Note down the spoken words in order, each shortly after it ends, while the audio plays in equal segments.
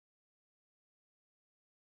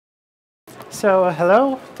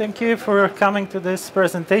Hello, thank you for coming to this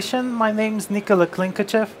presentation. My name is Nikola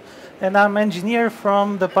Klinkachev, and I'm engineer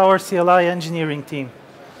from the PowerCLI engineering team.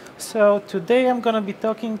 So today I'm going to be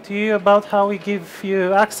talking to you about how we give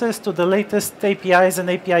you access to the latest APIs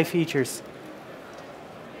and API features.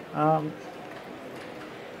 A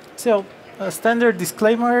standard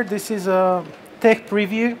disclaimer, this is a tech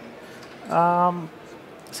preview.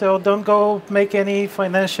 So don't go make any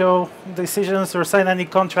financial decisions or sign any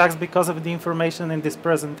contracts because of the information in this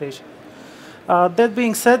presentation. That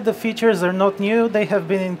being said, the features are not new. They have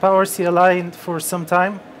been in PowerCLI for some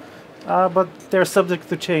time, but they're subject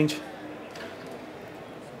to change.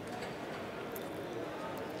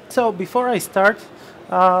 So before I start,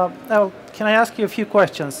 can I ask you a few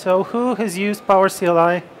questions? So who has used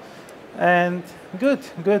PowerCLI? And good.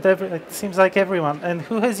 It seems like everyone. And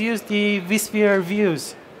who has used the vSphere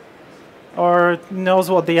views? Or knows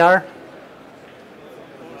what they are?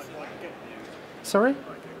 Sorry?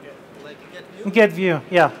 Get view,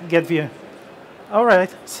 yeah, get view. All right,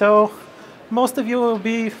 so most of you will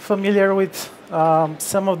be familiar with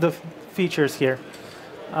some of the features here.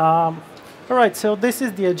 All right, so this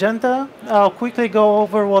is the agenda. I'll quickly go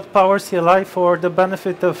over what PowerCLI for the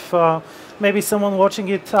benefit of maybe someone watching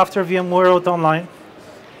it after VMware out online.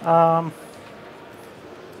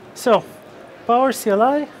 So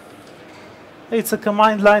PowerCLI, it's a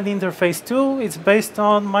command line interface tool. It's based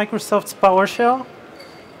on Microsoft's PowerShell.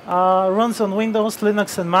 Runs on Windows,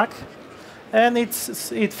 Linux, and Mac. And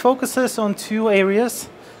it focuses on two areas.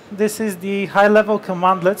 This is the high-level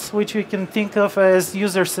commandlets, which we can think of as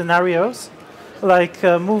user scenarios, like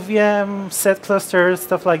move VM, set clusters,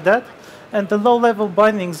 stuff like that. And the low-level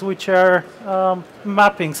bindings, which are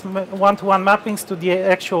mappings, one-to-one mappings to the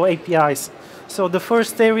actual APIs. So the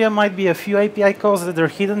first area might be a few API calls that are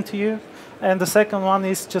hidden to you. And the second one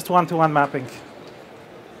is just one-to-one mapping.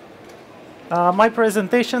 My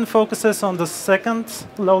presentation focuses on the second,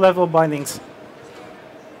 low-level bindings.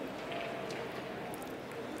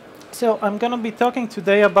 So I'm going to be talking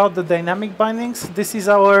today about the dynamic bindings. This is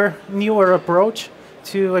our newer approach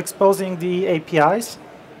to exposing the APIs.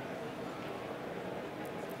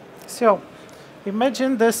 So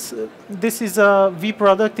imagine this is a V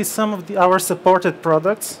product, is some of our supported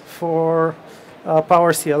products for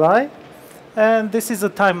PowerCLI. And this is a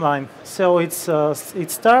timeline. So it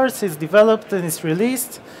starts, it's developed, and it's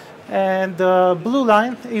released. And the blue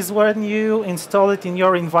line is when you install it in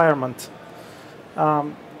your environment.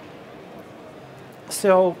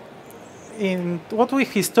 So what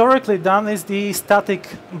we've historically done is the static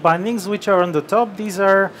bindings, which are on the top. These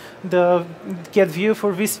are the get view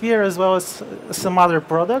for vSphere, as well as some other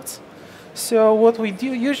products. So what we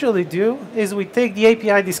usually do is we take the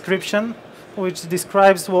API description, which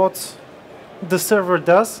describes what the server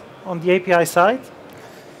does on the API side.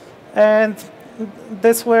 And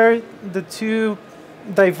that's where the two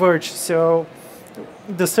diverge. So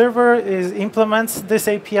the server implements this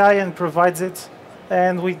API and provides it,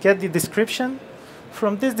 and we get the description.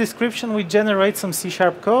 From this description, we generate some C#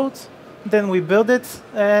 code. Then we build it,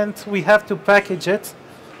 and we have to package it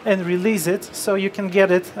and release it so you can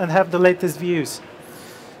get it and have the latest views.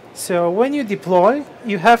 So when you deploy,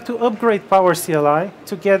 you have to upgrade PowerCLI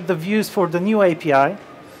to get the views for the new API,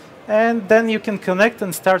 and then you can connect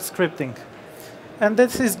and start scripting. And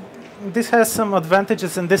this has some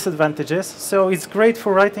advantages and disadvantages. So it's great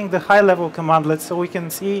for writing the high-level commandlets, so we can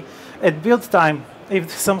see at build time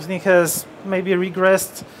if something has maybe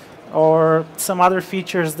regressed or some other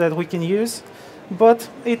features that we can use. But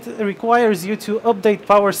it requires you to update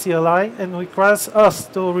PowerCLI and requires us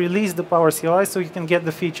to release the PowerCLI so you can get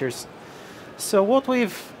the features. So what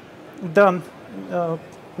we've done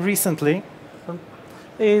recently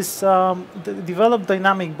is develop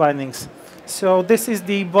dynamic bindings. So this is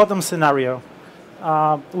the bottom scenario.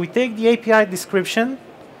 We take the API description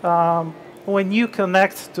when you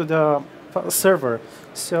connect to the server.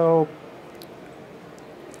 So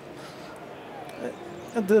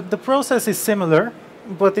the process is similar,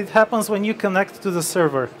 but it happens when you connect to the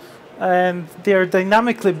server. And they're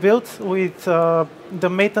dynamically built with the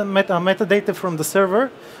metadata from the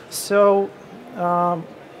server. So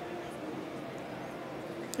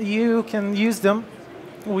you can use them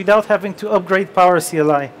without having to upgrade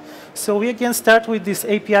PowerCLI. So we again start with this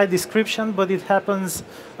API description, but it happens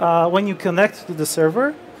when you connect to the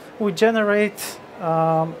server. We generate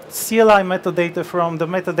CLI metadata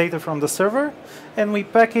from the server, and we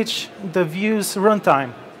package the views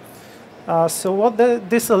runtime. So what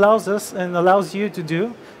this allows us and allows you to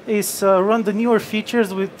do is run the newer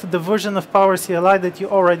features with the version of PowerCLI that you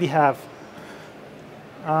already have.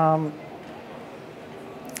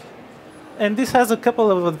 And this has a couple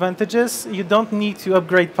of advantages. You don't need to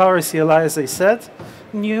upgrade PowerCLI, as I said.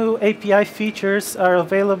 New API features are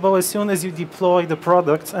available as soon as you deploy the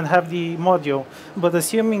product and have the module. But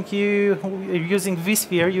assuming you're using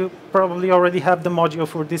vSphere, you probably already have the module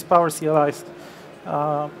for this PowerCLI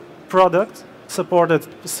product supported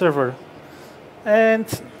server. And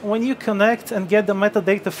when you connect and get the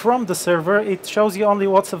metadata from the server, it shows you only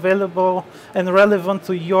what's available and relevant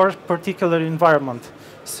to your particular environment.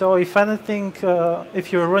 So if anything,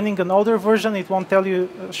 if you're running an older version, it won't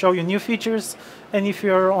show you new features. And if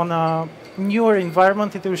you're on a newer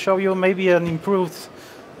environment, it will show you maybe an improved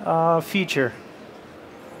feature.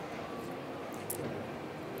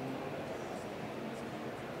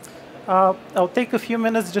 I'll take a few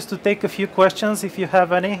minutes just to take a few questions, if you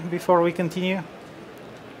have any, before we continue.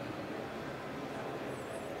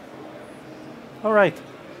 All right.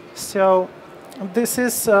 So this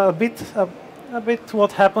is a bit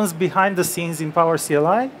what happens behind the scenes in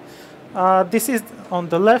PowerCLI. This is, on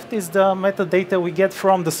the left, is the metadata we get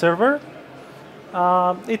from the server.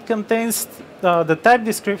 It contains the type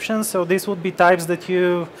description, so this would be types that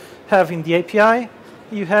you have in the API.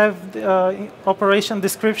 You have operation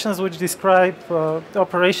descriptions, which describe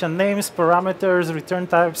operation names, parameters, return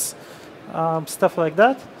types, stuff like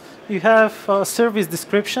that. You have service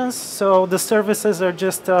descriptions, so the services are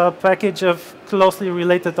just a package of closely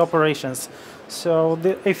related operations. So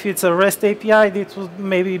if it's a REST API, it would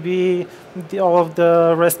maybe be all of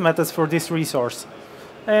the REST methods for this resource.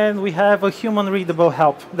 And we have a human-readable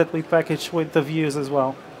help that we package with the views as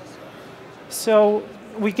well. So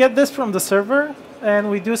we get this from the server, and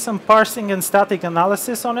we do some parsing and static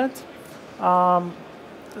analysis on it.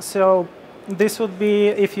 So this would be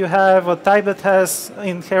if you have a type that has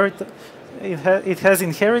it has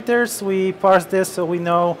inheritors, we parse this so we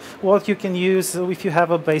know what you can use if you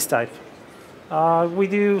have a base type. We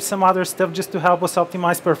do some other stuff just to help us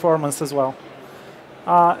optimize performance as well.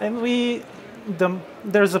 And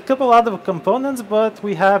there's a couple other components, but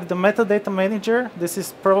we have the metadata manager. This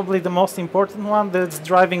is probably the most important one that's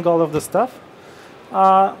driving all of the stuff.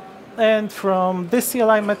 And from this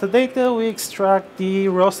CLI metadata, we extract the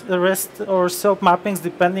REST or SOAP mappings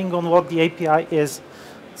depending on what the API is.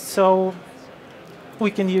 So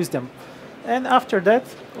we can use them. And after that,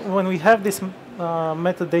 when we have this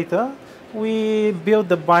metadata, we build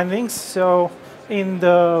the bindings. So in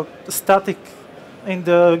the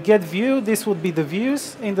get view, this would be the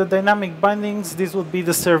views. In the dynamic bindings, this would be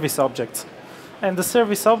the service objects. And the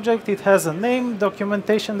service object, it has a name,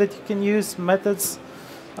 documentation that you can use, methods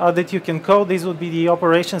that you can call. These would be the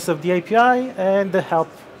operations of the API, and the help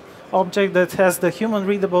object that has the human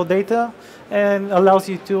readable data and allows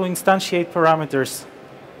you to instantiate parameters.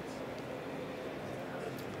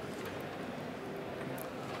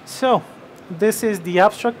 So this is the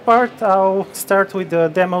abstract part. I'll start with the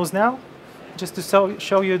demos now, just to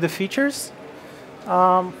show you the features.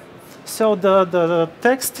 So the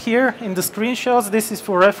text here in the screenshots, this is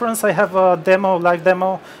for reference. I have a demo, live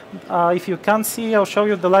demo. If you can't see, I'll show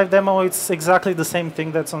you the live demo. It's exactly the same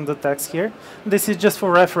thing that's on the text here. This is just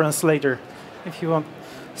for reference later, if you want.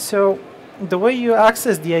 So the way you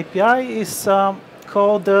access the API is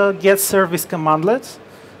called the get service commandlet.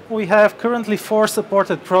 We have currently 4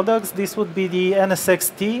 supported products. This would be the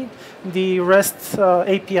NSX-T, the REST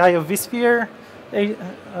API of vSphere,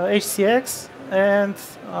 HCX, and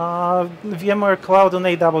VMware Cloud on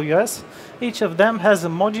AWS. Each of them has a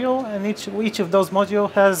module, and each of those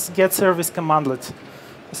modules has get service commandlet.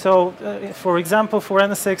 So, for example, for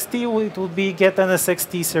NSX-T, it would be get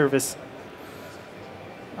NSX-T service.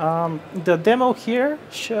 The demo here,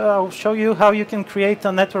 I'll show you how you can create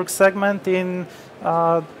a network segment in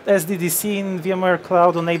SDDC in VMware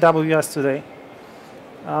Cloud on AWS today.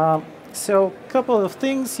 So a couple of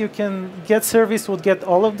things. You can get service would get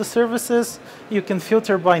all of the services. You can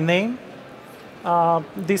filter by name. And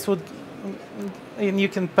you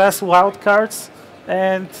can pass wildcards.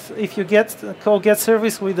 And if you call get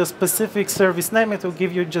service with a specific service name, it will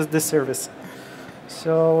give you just this service.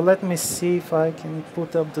 So let me see if I can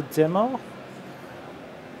put up the demo.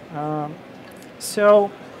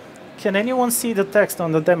 So can anyone see the text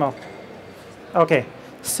on the demo? OK.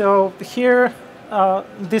 So here,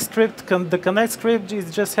 this script, the connect script, it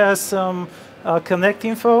just has some connect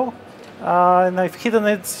info. And I've hidden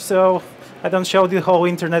it so I don't show the whole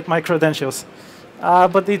internet my credentials.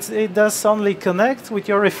 But it does only connect with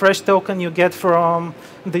your refresh token you get from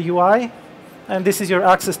the UI. And this is your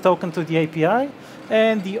access token to the API.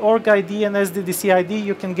 And the org ID and SDDC ID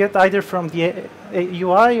you can get either from the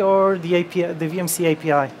UI or the API, the VMC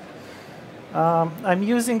API. I'm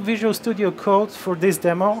using Visual Studio Code for this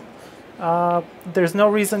demo. There's no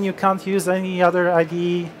reason you can't use any other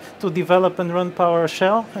IDE to develop and run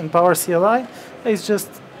PowerShell and PowerCLI. It's just,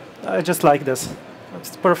 I just like this.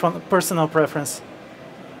 It's personal preference.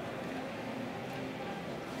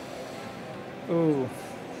 Ooh,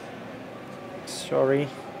 sorry.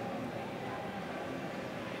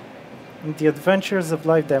 The adventures of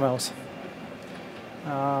live demos.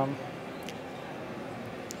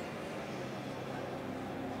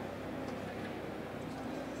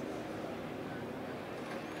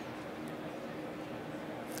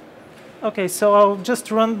 Okay, so I'll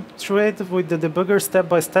just run through it with the debugger step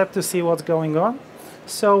by step to see what's going on.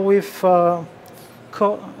 So we've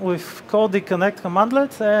called the connect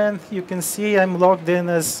commandlet, and you can see I'm logged in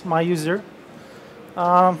as my user.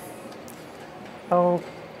 I'll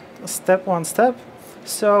step one step.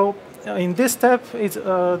 So in this step,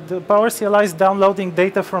 the PowerCLI is downloading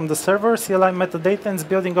data from the server, CLI metadata, and it's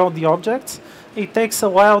building all the objects. It takes a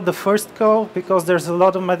while, the first call, because there's a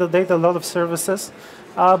lot of metadata, a lot of services.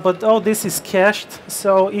 But all this is cached,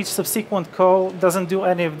 so each subsequent call doesn't do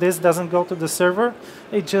any of this, doesn't go to the server.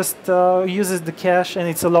 It just uses the cache, and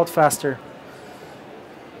it's a lot faster.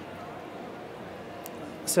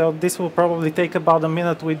 So this will probably take about a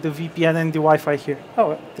minute with the VPN and the Wi-Fi here.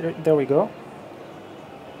 Oh, there we go.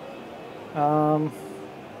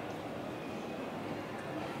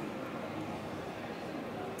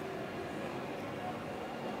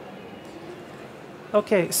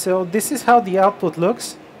 Okay, so this is how the output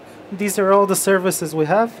looks. These are all the services we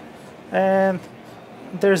have. And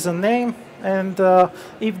there's a name. And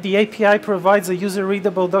if the API provides a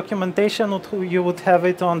user-readable documentation, you would have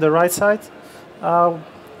it on the right side.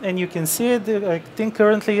 And you can see it. I think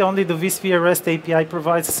currently only the vSphere REST API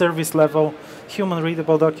provides service-level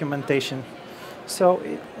human-readable documentation. So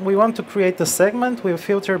we want to create a segment. We'll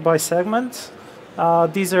filter by segment.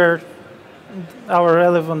 These are our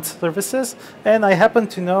relevant services, and I happen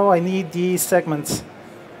to know I need these segments.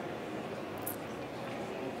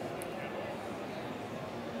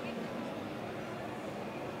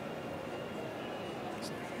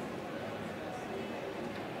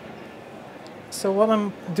 So what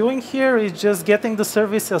I'm doing here is just getting the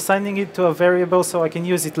service, assigning it to a variable so I can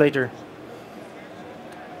use it later.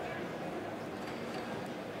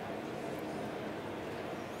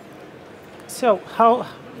 So how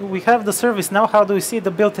we have the service now, how do we see the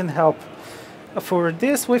built-in help? For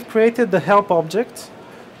this, we've created the help object.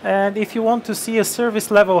 And if you want to see a service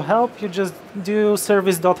level help, you just do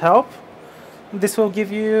service.help. This will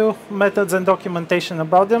give you methods and documentation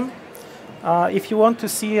about them. If you want to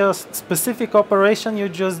see a specific operation, you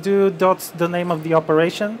just do the name of the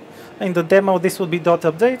operation. In the demo, this will be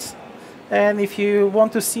 .updates. And if you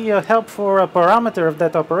want to see a help for a parameter of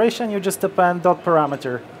that operation, you just append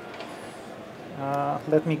 .parameter.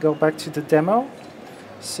 Let me go back to the demo.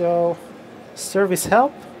 So service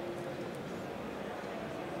help.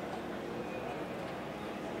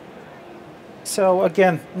 So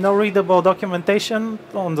again, no readable documentation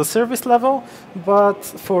on the service level, but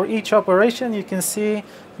for each operation, you can see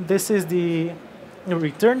this is the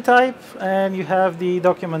return type, and you have the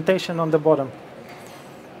documentation on the bottom.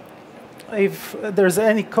 If there's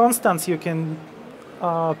any constants you can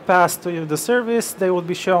pass to the service, they will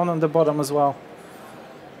be shown on the bottom as well.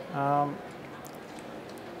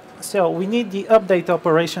 So we need the update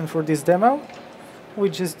operation for this demo. We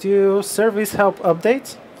just do service help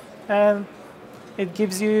update, and it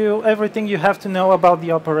gives you everything you have to know about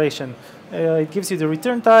the operation. It gives you the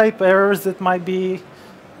return type, errors that might be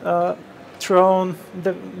thrown,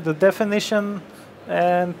 the definition,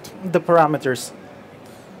 and the parameters.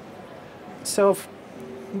 So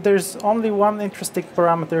there's only one interesting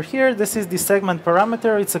parameter here. This is the segment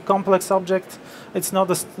parameter. It's a complex object. It's not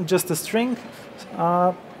just a string.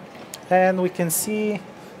 And we can see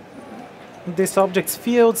this object's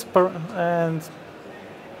fields and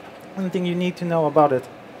anything you need to know about it.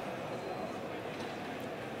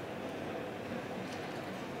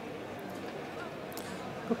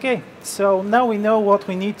 Okay, so now we know what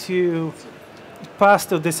we need to pass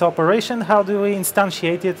to this operation. How do we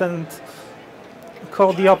instantiate it and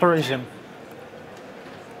call the operation?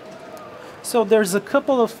 So there's a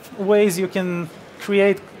couple of ways you can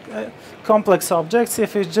create complex objects.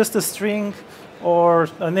 If it's just a string or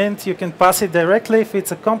an int, you can pass it directly. If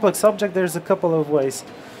it's a complex object, there's a couple of ways.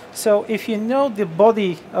 So if you know the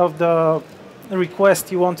body of the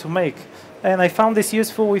request you want to make, and I found this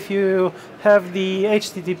useful if you have the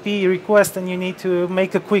HTTP request and you need to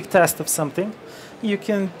make a quick test of something, you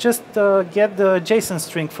can just get the JSON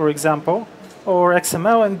string, for example, or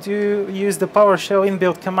XML, and use the PowerShell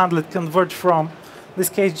inbuilt commandlet convert from, in this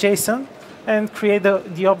case, JSON, and create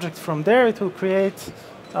the object from there. It will create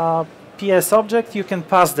PS object, you can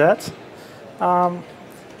pass that.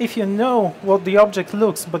 If you know what the object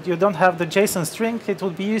looks, but you don't have the JSON string, it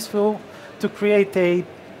would be useful to create a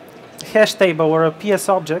hash table or a PS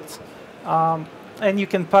object, and you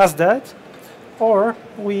can pass that. Or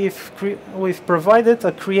we've provided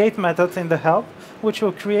a create method in the help, which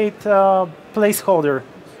will create a placeholder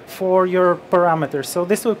for your parameters. So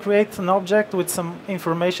this will create an object with some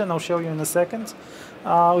information I'll show you in a second.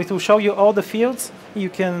 It will show you all the fields. You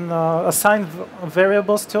can assign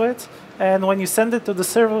variables to it. And when you send it to the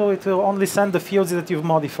server, it will only send the fields that you've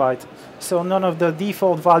modified. So none of the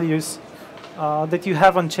default values that you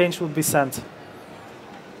haven't changed will be sent.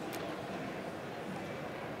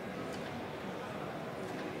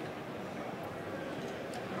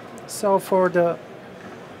 So for the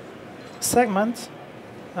segment,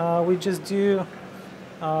 we just do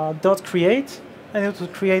 .create, and it will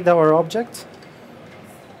create our object.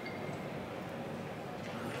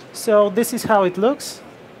 So this is how it looks.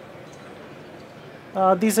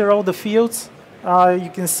 These are all the fields. You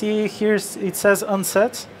can see here it says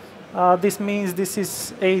unset. This means this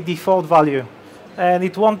is a default value, and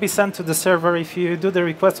it won't be sent to the server if you do the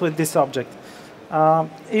request with this object.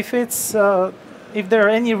 If there are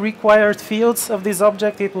any required fields of this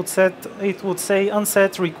object, it would say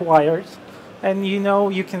unset required, and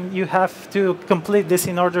you have to complete this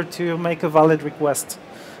in order to make a valid request.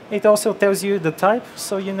 It also tells you the type,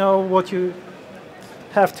 so you know what you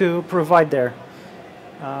have to provide there.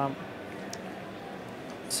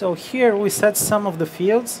 So here we set some of the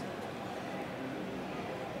fields.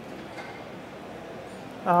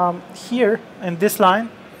 Here in this line,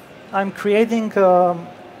 I'm creating.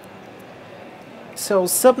 So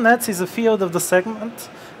subnets is a field of the segment.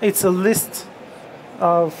 It's a list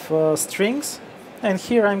of strings, and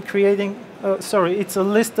here I'm creating. It's a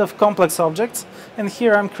list of complex objects, and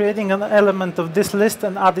here I'm creating an element of this list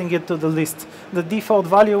and adding it to the list. The default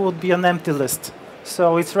value would be an empty list,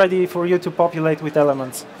 so it's ready for you to populate with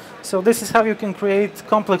elements. So this is how you can create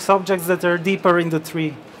complex objects that are deeper in the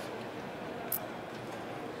tree.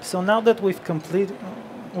 So now that we've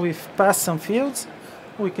passed some fields,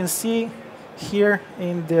 we can see here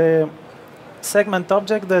in the segment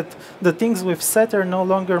object that the things we've set are no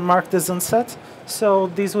longer marked as unset, so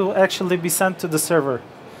these will actually be sent to the server.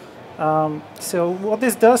 So what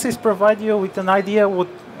this does is provide you with an idea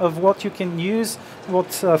of what you can use,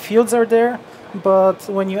 what fields are there, but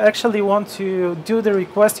when you actually want to do the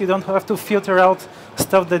request, you don't have to filter out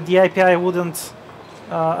stuff that the API wouldn't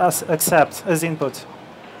accept as input.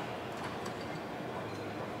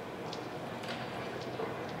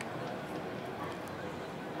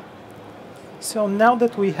 So now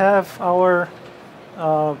that we have our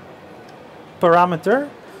parameter,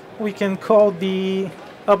 we can call the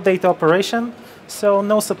update operation. So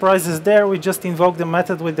no surprises there, we just invoke the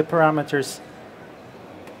method with the parameters.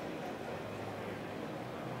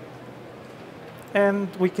 And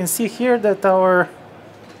we can see here that our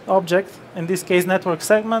object, in this case network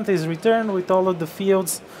segment, is returned with all of the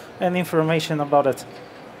fields and information about it.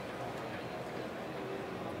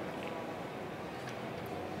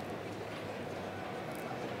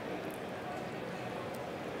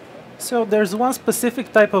 So there's one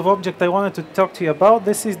specific type of object I wanted to talk to you about.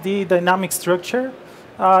 This is the dynamic structure.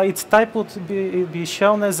 Its type would be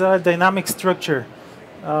shown as a dynamic structure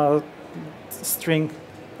string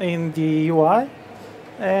in the UI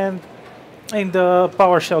and in the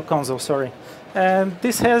PowerShell console, sorry. And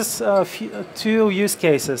this has two use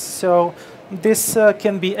cases. So this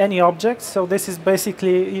can be any object. So this is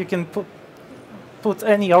basically, you can put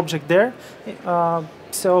any object there.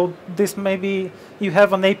 So this maybe you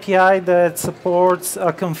have an API that supports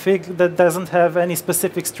a config that doesn't have any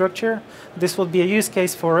specific structure. This would be a use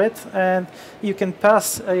case for it. And you can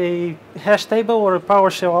pass a hash table or a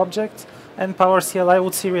PowerShell object, and PowerCLI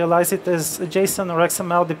would serialize it as a JSON or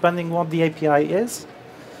XML depending what the API is.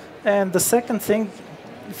 And the second thing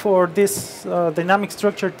for this dynamic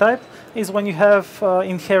structure type is when you have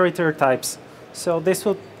inheritor types. So this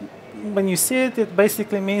would, when you see it, it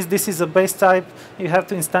basically means this is a base type. You have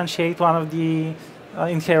to instantiate one of the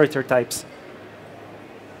inheritor types.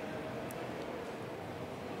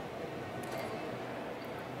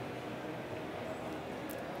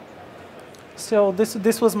 So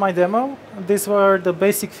this was my demo. These were the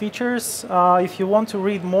basic features. If you want to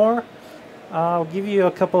read more, I'll give you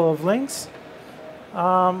a couple of links.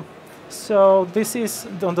 So this is,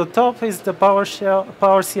 on the top is the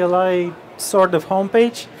PowerCLI sort of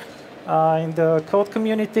homepage in the code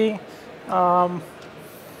community.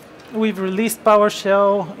 We've released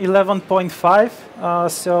PowerShell 11.5.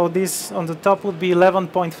 So this on the top would be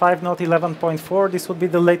 11.5, not 11.4. This would be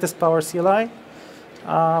the latest PowerCLI.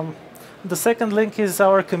 The second link is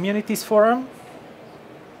our communities forum.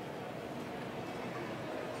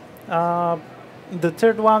 The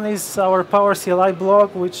third one is our PowerCLI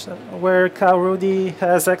blog, where Kyle Rudy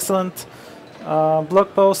has excellent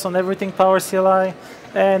blog posts on everything PowerCLI.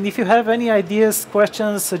 And if you have any ideas,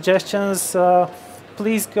 questions, suggestions,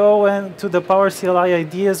 please go to the PowerCLI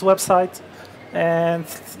ideas website, and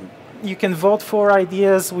you can vote for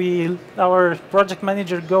ideas. Our project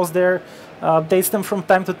manager goes there, updates them from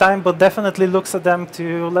time to time, but definitely looks at them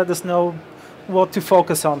to let us know what to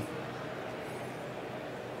focus on.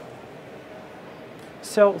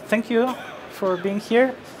 So thank you for being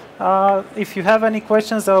here. If you have any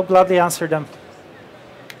questions, I'll gladly answer them.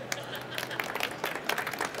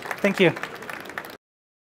 Thank you.